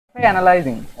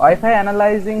Wifi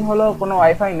analysing হলো কোনো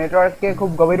wifi নেটওয়ার্ককে খুব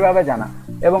গভীরভাবে জানা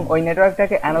এবং ওই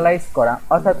নেটওয়ার্কটাকে অ্যানালাইজ করা,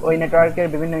 অর্থাৎ ওই নেটওয়ার্কের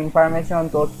বিভিন্ন ইনফরমেশন,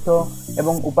 তথ্য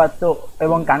এবং উপাত্ত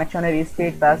এবং কানেকশনের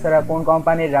স্পিড, তাছাড়া কোন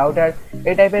কোম্পানির রাউটার,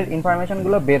 এই টাইপের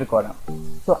ইনফরমেশনগুলো বের করা।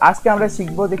 তো আজকে আমরা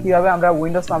শিখবো যে কীভাবে আমরা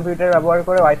উইন্ডোজ কম্পিউটার ব্যবহার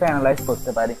করে ওয়াইফাই অ্যানালাইজ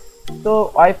করতে পারি। তো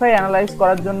ওয়াইফাই অ্যানালাইজ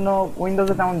করার জন্য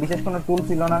উইন্ডোজে তেমন বিশেষ কোনো টুল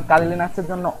ছিল না, কালি লিনাক্সের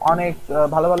জন্য অনেক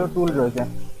ভালো ভালো টুল রয়েছে।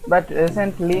 বাট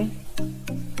রিসেন্টলি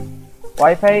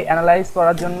ওয়াইফাই অ্যানালাইজ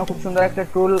করার জন্য খুব সুন্দর একটা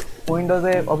টুল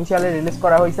উইন্ডোজে অফিসিয়ালি রিলিজ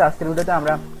করা হয়েছে। আজকের ভিডিওতে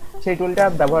আমরা সেই টুলটা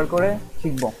ব্যবহার করে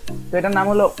শিখব। তো এটার নাম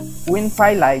হলো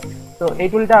WinFi Lite। তো এই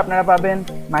টুলটা আপনারা পাবেন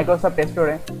মাইক্রোসফট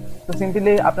স্টোরে। তো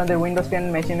সিম্পলি আপনাদের উইন্ডোজ 10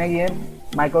 মেশিনে গিয়ে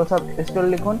মাইক্রোসফট স্টোর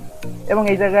লিখুন এবং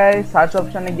এই জায়গায় সার্চ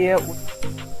অপশানে গিয়ে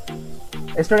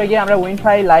স্টোরে গিয়ে আমরা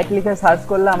WinFi Lite লিখে সার্চ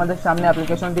করলে আমাদের সামনে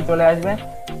অ্যাপ্লিকেশনটি চলে আসবে,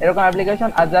 এরকম অ্যাপ্লিকেশন।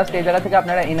 আর জাস্ট এই জায়গা থেকে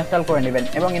আপনারা ইনস্টল করে নেবেন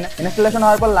এবং ইনস্টলেশন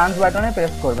হওয়ার পর লঞ্চ বাটনে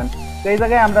প্রেস করবেন। তো এই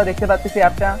জায়গায় আমরা দেখতে পাচ্ছি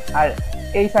অ্যাপটা, আর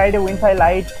এই সাইডে WinFi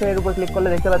Lite-এর উপর ক্লিক করলে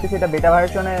দেখতে পাচ্ছি এটা বেটা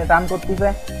ভার্সনে রান করতেছে,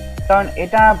 কারণ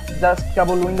এটা জাস্ট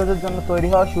কেবল উইন্ডোজের জন্য তৈরি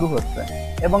হওয়া শুরু হচ্ছে।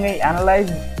 এবং এই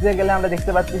অ্যানালাইজে গেলে আমরা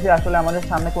দেখতে পাচ্ছি যে আসলে আমাদের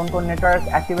সামনে কোন কোন নেটওয়ার্ক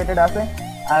অ্যাক্টিভেটেড আছে,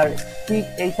 আর ঠিক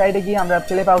এই সাইডে গিয়ে আমরা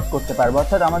প্লে পাউজ করতে পারবো,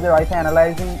 অর্থাৎ আমাদের ওয়াইফাই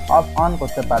অ্যানালাইজিং অফ অন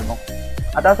করতে পারবো।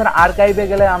 আর তাছাড়া আর্কাইভে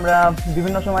গেলে আমরা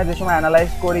বিভিন্ন সময় যে সময়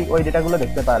অ্যানালাইজ করি ওই ডেটাগুলো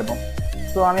দেখতে পারবো।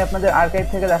 তো আমি আপনাদের আর্কাইভ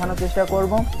থেকে দেখানোর চেষ্টা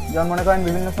করব। যেমন মনে করেন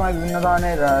বিভিন্ন সময় বিভিন্ন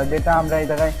ধরনের ডেটা আমরা এই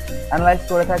জায়গায় অ্যানালাইজ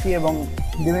করে থাকি এবং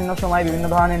বিভিন্ন সময় বিভিন্ন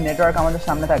ধরনের নেটওয়ার্ক আমাদের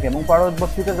সামনে থাকে, এবং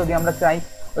পরবর্তীতে যদি আমরা চাই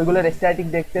ওইগুলোর স্ট্যাটিক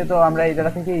দেখতে, তো আমরা এই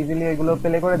জায়গা থেকে ইজিলি ওইগুলো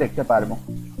প্লে করে দেখতে পারবো।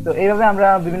 তো এইভাবে আমরা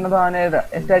বিভিন্ন ধরনের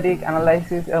স্ট্যাটিক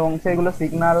অ্যানালাইসিস এবং সেগুলো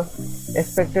সিগন্যাল,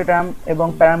 স্পেকট্রাম এবং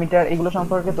প্যারামিটার এগুলো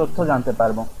সম্পর্কে তথ্য জানতে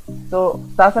পারবো। তো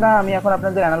তাছাড়া আমি এখন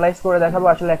আপনাদের অ্যানালাইজ করে দেখাবো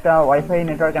আসলে একটা ওয়াইফাই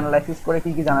নেটওয়ার্ক অ্যানালাইসিস করে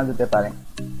কী কী জানা যেতে পারে।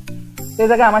 তো এই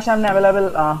জায়গায় আমার সামনে অ্যাভেলেবেল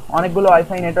অনেকগুলো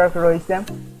ওয়াইফাই নেটওয়ার্ক রয়েছে।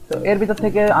 তো এর ভিতর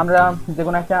থেকে আমরা যে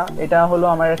কোনো একটা, এটা হলো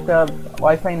আমার একটা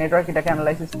ওয়াইফাই নেটওয়ার্ক, এটাকে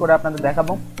অ্যানালাইসিস করে আপনাদের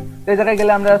দেখাবো। তো এই জায়গায়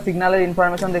গেলে আমরা সিগন্যালের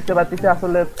ইনফরমেশন দেখতে পাচ্ছি,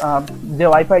 আসলে যে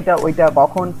ওয়াইফাইটা ওইটা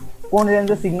কখন কোন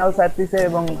রেঞ্জে সিগন্যাল ছাড়তেছে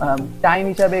এবং টাইম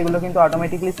হিসাবে এগুলো কিন্তু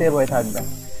অটোমেটিকলি সেভ হয়ে থাকবে।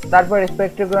 তারপর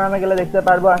স্পেকট্রামে গেলে দেখতে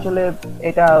পারবো আসলে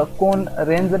এটা কোন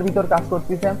রেঞ্জের ভিতর কাজ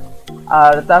করতেছে।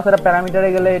 আর তাছাড়া প্যারামিটারে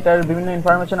গেলে এটার বিভিন্ন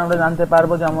ইনফরমেশন আমরা জানতে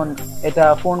পারবো, যেমন এটা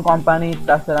কোন কোম্পানি,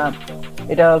 তাছাড়া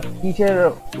এটা কিসের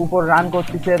উপর রান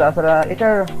করতেছে, তাছাড়া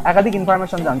এটার একাধিক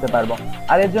ইনফরমেশন জানতে পারবো।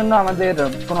 আর এর জন্য আমাদের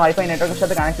কোনো ওয়াইফাই নেটওয়ার্কের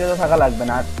সাথে কানেক্টেড থাকা লাগবে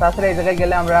না। আর তাছাড়া এই জায়গায়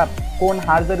গেলে আমরা কোন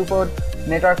হার্জের উপর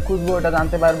নেটওয়ার্ক খুঁজবো ওটা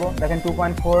জানতে পারবো। দেখেন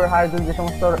 2.4 হার্জের যে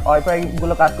সমস্ত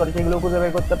ওয়াইফাইগুলো কাজ করে সেগুলো খুঁজে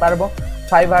বের করতে পারবো,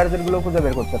 5 হার্জেরগুলো খুঁজে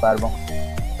বের করতে পারবো।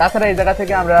 তাছাড়া এই জায়গা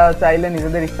থেকে আমরা চাইলে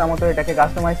নিজেদের ইচ্ছা মতো এটাকে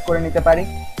কাস্টমাইজ করে নিতে পারি।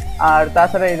 আর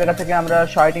তাছাড়া এই জায়গা থেকে আমরা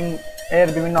শর্টিং এর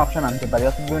বিভিন্ন অপশন আনতে পারি,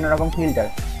 অর্থাৎ বিভিন্ন রকম ফিল্টার,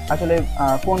 আসলে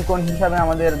কোন কোন হিসাবে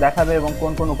আমাদের দেখাবে এবং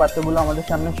কোন কোন উপাত্তগুলো আমাদের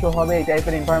সামনে শো হবে, এই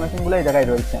টাইপের ইনফরমেশনগুলো এই জায়গায়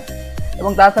রয়েছে।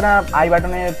 এবং তাছাড়া আই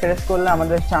বাটনে প্রেস করলে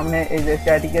আমাদের সামনে এই যে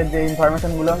স্ট্যাটিকের যে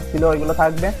ইনফরমেশনগুলো ছিল ওইগুলো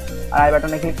থাকবে, আর আই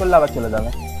বাটনে ক্লিক করলে আবার চলে যাবে।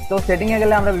 তো সেটিংয়ে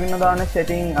গেলে আমরা বিভিন্ন ধরনের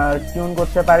সেটিং টিউন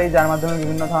করতে পারি, যার মাধ্যমে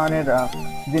বিভিন্ন ধরনের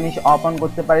জিনিস অফ অন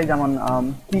করতে পারি, যেমন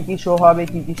কী কী শো হবে,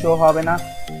 কী কী শো হবে না।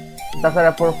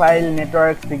 তাছাড়া প্রোফাইল,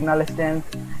 নেটওয়ার্ক, সিগন্যাল স্ট্রেংথ,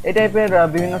 এই টাইপের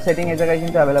বিভিন্ন সেটিং এই জায়গায়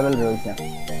কিন্তু অ্যাভেলেবেল রয়েছে।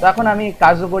 তো এখন আমি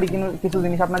কার্যকরী কিছু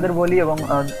জিনিস আপনাদের বলি এবং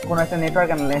কোনো একটা নেটওয়ার্ক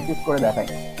অ্যানালাইসিস করে দেখাই।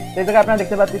 তো এই জায়গায় আপনারা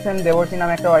দেখতে পাচ্ছেন দেবর্ষী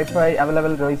নামে একটা ওয়াইফাই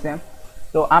অ্যাভেলেবেল রয়েছে।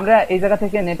 তো আমরা এই জায়গা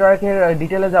থেকে নেটওয়ার্কের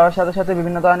ডিটেলে যাওয়ার সাথে সাথে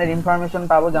বিভিন্ন ধরনের ইনফরমেশন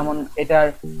পাবো, যেমন এটার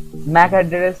ম্যাক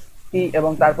অ্যাড্রেস কি,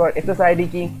 এবং তারপর এসএসআইডি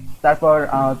কি, তারপর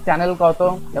চ্যানেল কত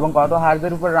এবং কত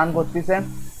হার্জের উপর রান করতেছে,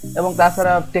 এবং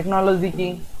তাছাড়া টেকনোলজি কি,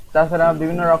 তাছাড়া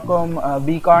বিভিন্ন রকম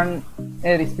বিকর্ন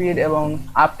এর স্পিড এবং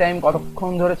আপ টাইম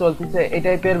কতক্ষণ ধরে চলতেছে, এই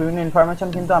টাইপের বিভিন্ন ইনফরমেশন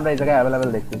কিন্তু আমরা এই জায়গায় অ্যাভেলেবেল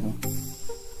দেখতেছি।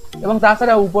 এবং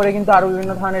তাছাড়া উপরে কিন্তু আরও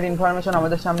বিভিন্ন ধরনের ইনফরমেশন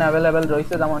আমাদের সামনে অ্যাভেলেবেল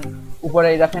রয়েছে, যেমন উপরে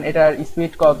দেখেন এটার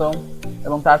স্পিড কত,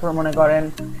 এবং তারপর মনে করেন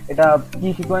এটা কি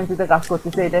ফ্রিকোয়েন্সিতে কাজ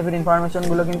করতেছে, এই টাইপের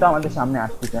ইনফরমেশনগুলো কিন্তু আমাদের সামনে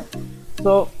আসতেছে।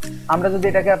 তো আমরা যদি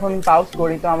এটাকে এখন পাউজ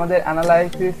করি, তো আমাদের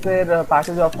অ্যানালাইসিসের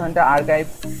পাশে যে অপশনটা আর্কাইভ,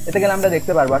 এতে গেলে আমরা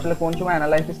দেখতে পারবো আসলে কোন সময়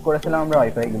অ্যানালাইসিস করেছিলাম আমরা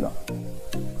ওয়াইফাইগুলো।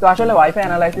 তো আসলে ওয়াইফাই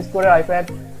অ্যানালাইসিস করে ওয়াইফাইয়ের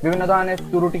বিভিন্ন ধরনের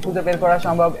ত্রুটি খুঁজে বের করা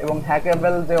সম্ভব, এবং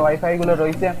হ্যাকেবল যে ওয়াইফাইগুলো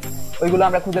রয়েছে ওইগুলো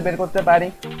আমরা খুঁজে বের করতে পারি,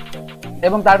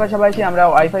 এবং তার পাশাপাশি আমরা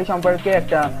ওয়াইফাই সম্পর্কে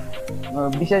একটা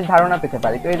বিশেষ ধারণা পেতে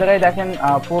পারি। তো এই জায়গায় দেখেন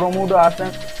প্রো মোডও আছে,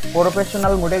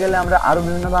 প্রফেশনাল মোডে গেলে আমরা আরও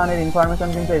বিভিন্ন ধরনের ইনফরমেশন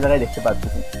কিন্তু এই জায়গায় দেখতে পাচ্ছি।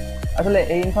 আসলে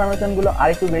এই ইনফরমেশনগুলো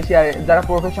আরেকটু বেশি, আর যারা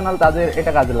প্রফেশনাল তাদের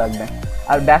এটা কাজে লাগবে।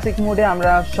 আর বেসিক মোডে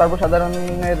আমরা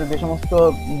সর্বসাধারণের যে সমস্ত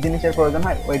জিনিসের প্রয়োজন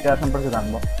হয় ওইটা সম্পর্কে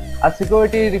জানবো। আর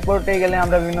সিকিউরিটি রিপোর্টে গেলে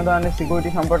আমরা বিভিন্ন ধরনের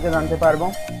সিকিউরিটি সম্পর্কে জানতে পারবো,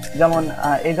 যেমন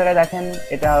এই জায়গায় দেখেন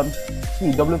এটা কি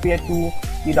WPA2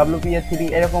 WPA3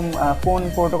 এরকম ফোন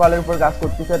প্রোটোকলের উপর কাজ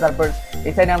করতেছে। তারপর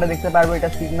এই সাইডে আমরা দেখতে পারবো এটা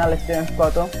সিগন্যাল স্ট্রেংথ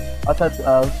কত, অর্থাৎ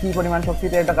কী পরিমাণ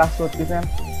শক্তিতে এটা কাজ করতেছে।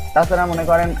 তাছাড়া মনে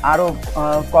করেন আরও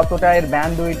কতটা এর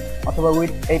ব্যান্ড উইথ অথবা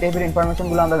উইথ এই টাইপের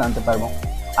ইনফরমেশনগুলো আমরা জানতে পারবো।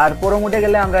 আর প্রো মোডে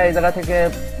গেলে আমরা এই জায়গা থেকে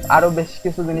আরও বেশ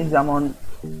কিছু জিনিস যেমন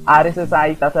RSSI,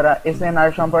 তাছাড়া SNR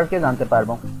সম্পর্কে জানতে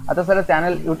পারবো। আর তাছাড়া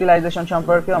চ্যানেল ইউটিলাইজেশন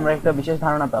সম্পর্কেও আমরা একটা বিশেষ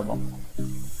ধারণা পাবো।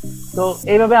 তো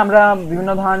এইভাবে আমরা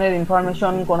বিভিন্ন ধরনের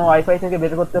ইনফরমেশন কোনো ওয়াইফাই থেকে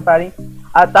বের করতে পারি।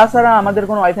 আর তাছাড়া আমাদের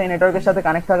কোনো ওয়াইফাই নেটওয়ার্কের সাথে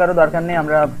কানেক্ট থাকারও দরকার নেই,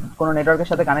 আমরা কোনো নেটওয়ার্কের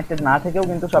সাথে কানেক্টেড না থেকেও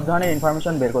কিন্তু সব ধরনের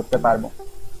ইনফরমেশন বের করতে পারবো।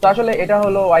 তো আসলে এটা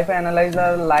হলো ওয়াইফাই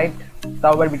অ্যানালাইজার লাইট,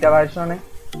 তাও আবার বিটা ভার্সনে।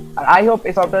 আর আই হোপ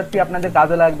এই সফটওয়্যারটি আপনাদের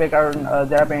কাজে লাগবে, কারণ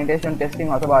যারা পেনিট্রেশন টেস্টিং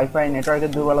অথবা ওয়াইফাই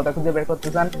নেটওয়ার্কের দুর্বলতা খুঁজে বের করতে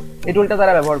চান এই টুলটা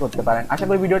তারা ব্যবহার করতে পারেন। আশা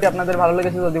করি ভিডিওটি আপনাদের ভালো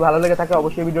লেগেছে। যদি ভালো লেগে থাকে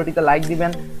অবশ্যই ভিডিওটিতে লাইক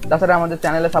দিবেন, তাছাড়া আমাদের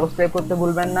চ্যানেলে সাবস্ক্রাইব করতে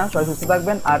ভুলবেন না। সবাই সুস্থ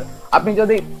থাকবেন। আর আপনি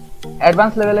যদি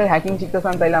অ্যাডভান্স লেভেলের হ্যাকিং শিখতে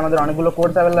চান তাহলে আমাদের অনেকগুলো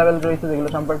কোর্স অ্যাভেলেবেল রয়েছে, যেগুলো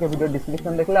সম্পর্কে ভিডিও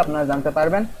ডিসক্রিপশন দেখলে আপনারা জানতে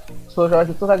পারবেন। সো সবাই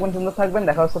সুস্থ থাকবেন, সুন্দর থাকবেন।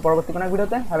 দেখা হচ্ছে পরবর্তী কোনো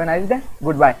ভিডিওতে। Have a nice day,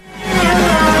 good bye.